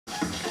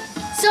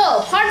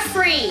So, part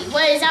 3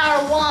 was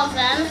our one of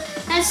them.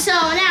 And so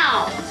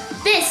now,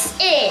 this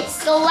is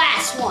the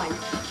last one.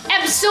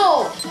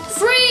 Episode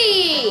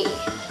 3!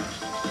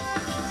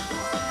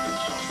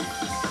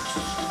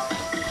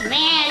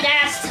 Man,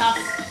 that's tough.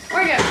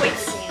 We're gonna quit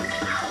soon.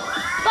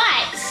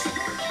 But,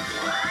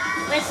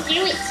 let's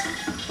do it.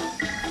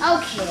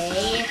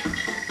 Okay.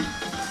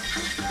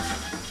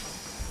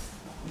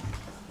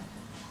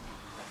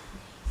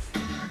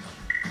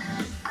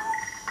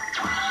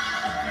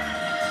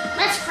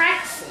 Let's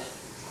practice it.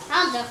 I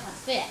don't know if I'm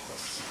fit at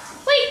this.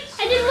 Wait,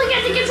 I didn't look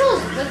at the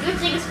controls. The good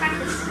thing is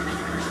practice.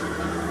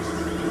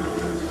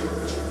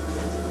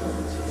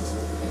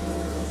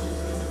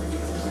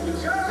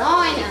 Oh,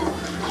 I know.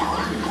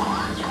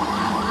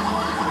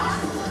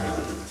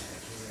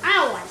 I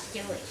don't want to do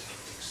it.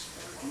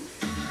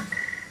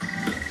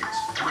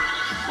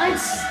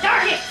 Let's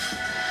start it.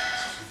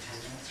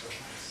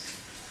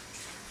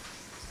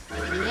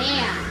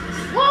 Man.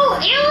 Whoa,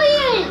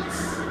 aliens!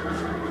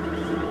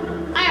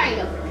 I already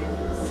know.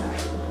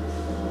 Sorry.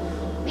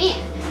 Man.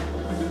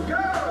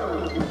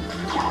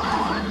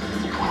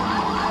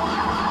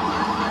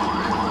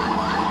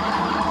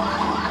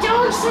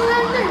 Don't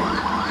surrender!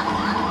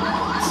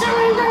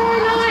 Surrender or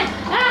not!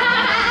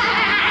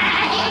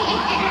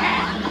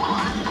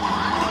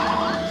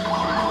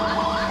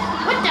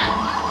 What the?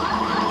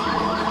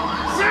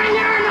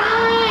 Surrender or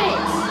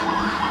not!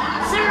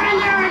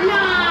 Surrender or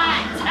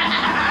not!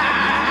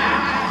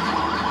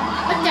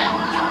 What the?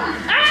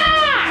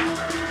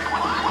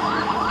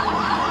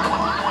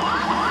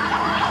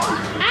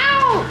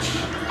 Ouch!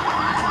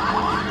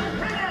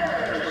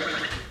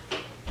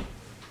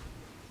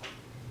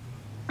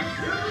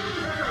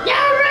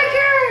 Yeah,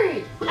 record!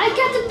 I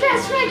got the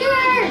best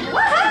record!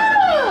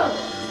 Woohoo!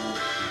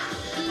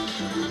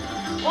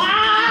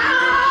 Wow!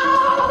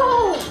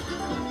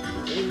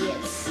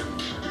 Idiots.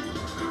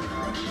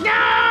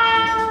 No!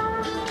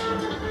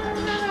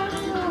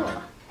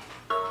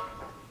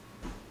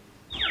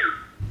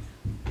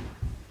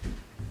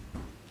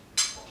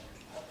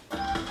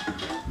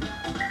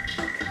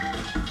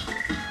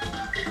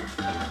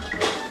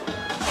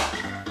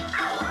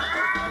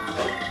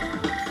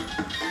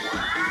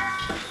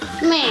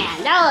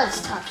 Man, that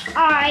was tough.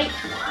 Alright,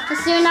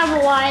 let's do number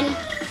 1.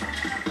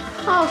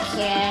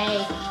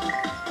 Okay.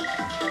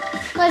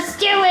 Let's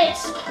do it!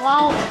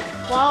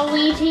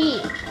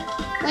 Luigi.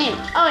 Wait,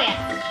 oh yeah.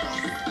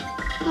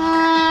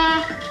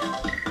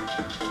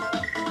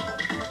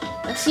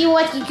 Let's see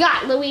what you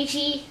got,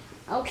 Luigi.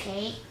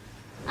 Okay.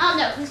 I don't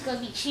know who's gonna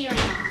be cheering on.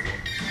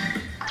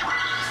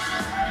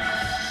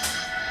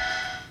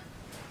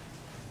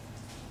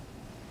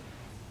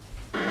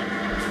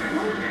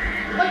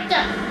 What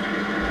the?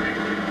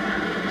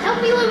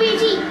 Help me,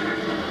 Luigi!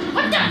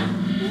 What the?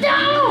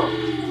 No!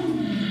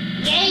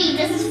 Yay,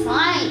 this is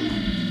fine.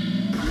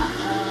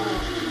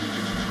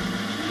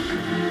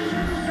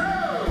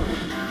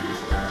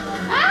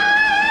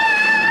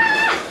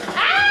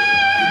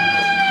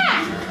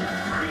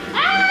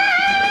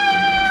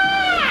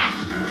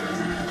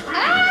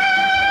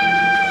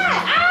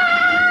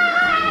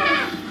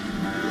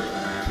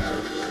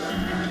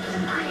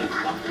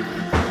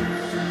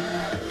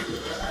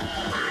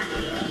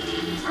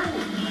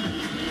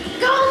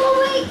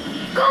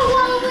 Go,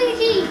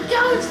 Luigi!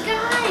 Go,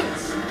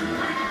 guys!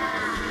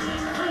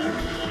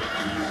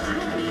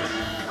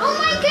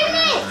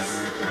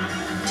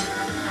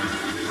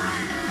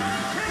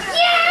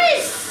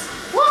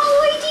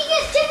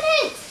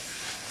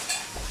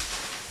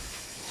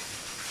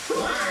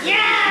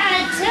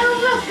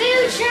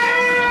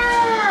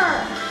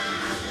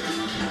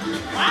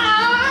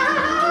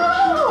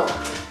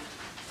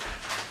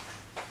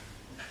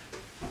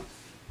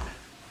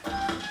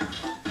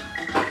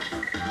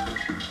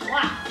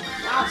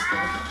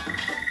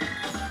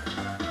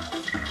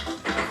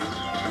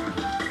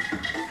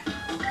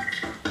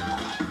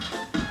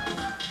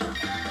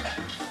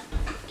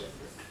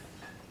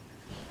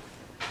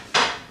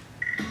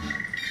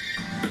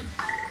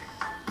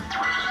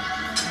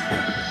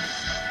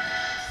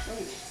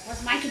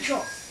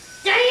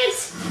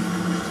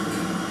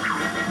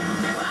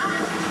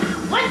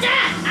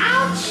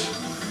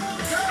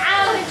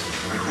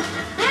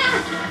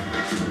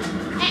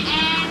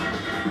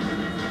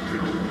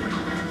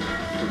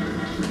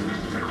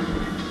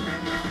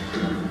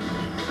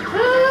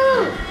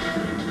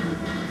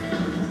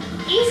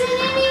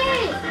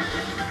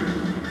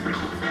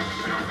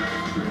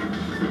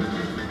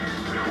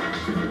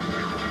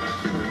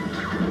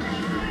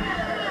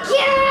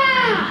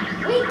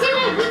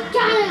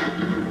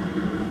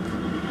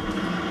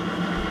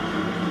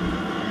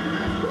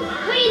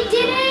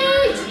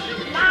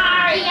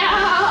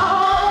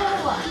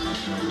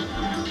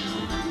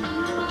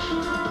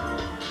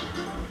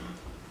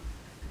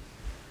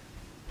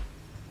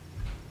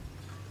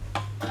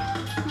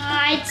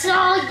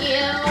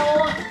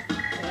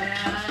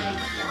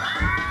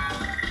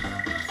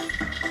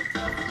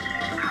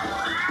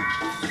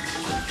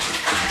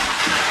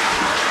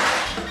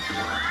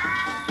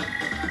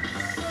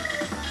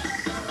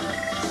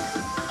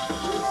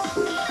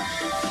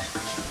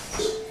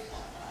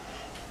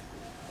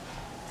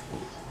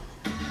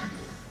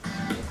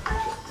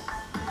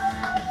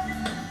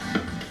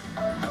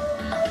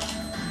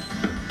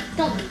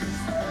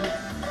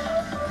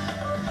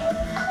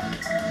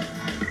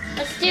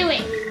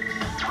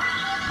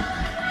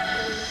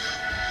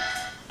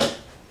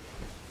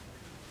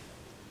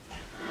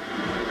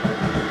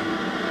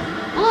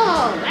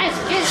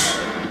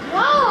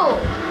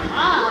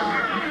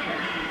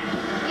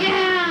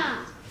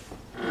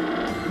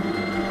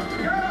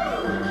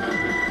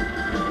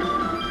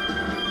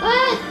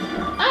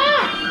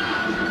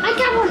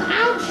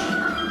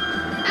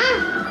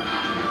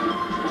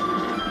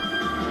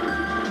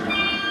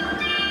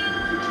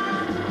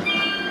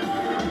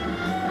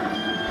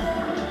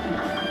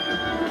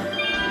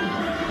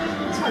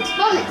 What's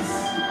bonus?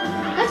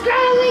 Let's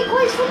grab away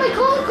coins for my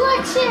coin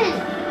collection!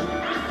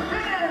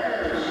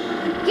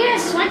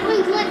 Yes, my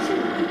coin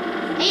collection!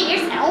 Hey,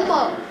 here's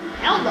Elmo!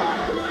 Elmo!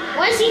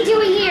 What is he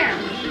doing here?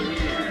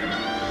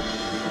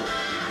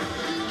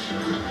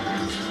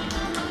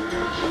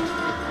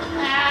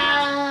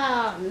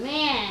 Oh,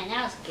 man,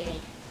 that was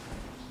good.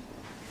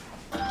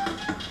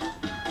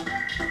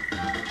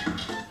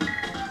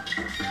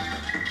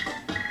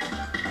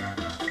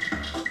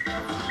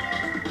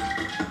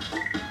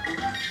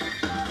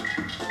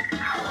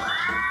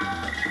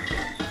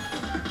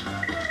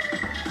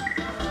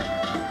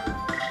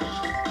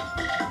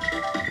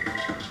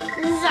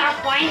 This is our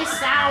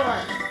finest hour.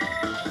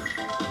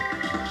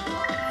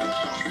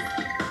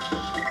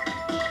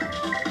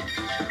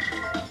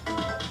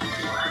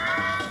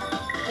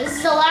 This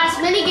is the last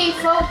minigame,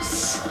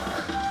 folks.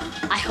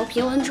 I hope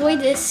you'll enjoy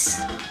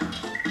this.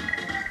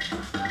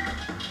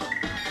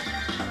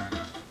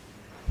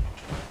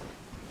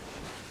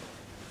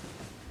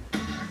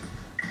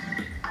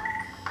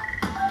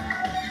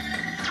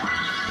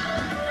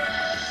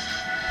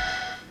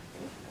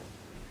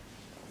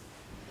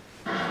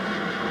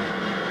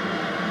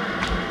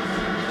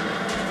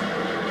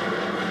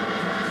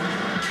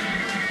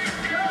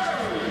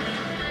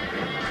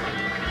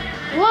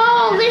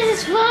 Whoa, this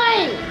is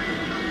fun!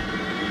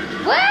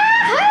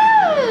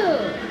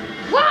 Woohoo!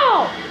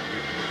 Whoa!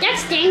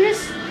 That's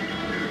dangerous.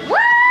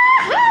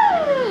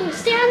 Woohoo!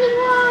 Standing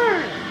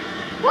water!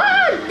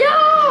 Whoa,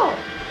 no!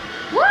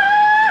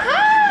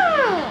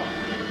 Woohoo!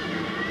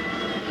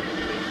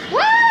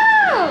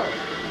 Whoa!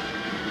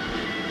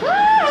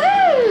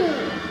 Woohoo!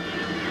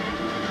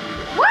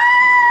 Woo!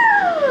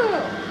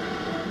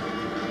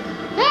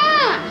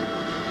 Ah!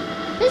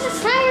 This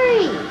is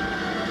tiring!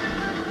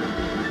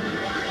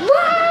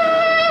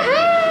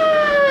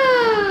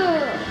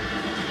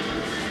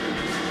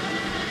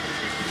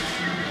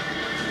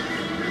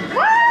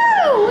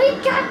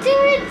 Got to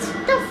it!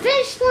 The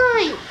finish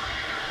line!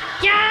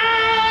 Yes!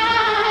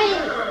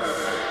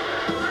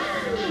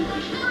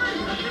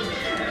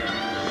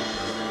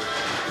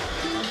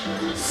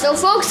 So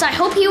folks, I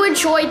hope you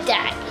enjoyed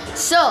that.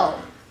 So,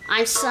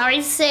 I'm sorry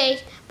to say,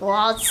 but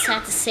I'll just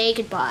have to say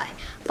goodbye.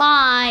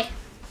 Bye!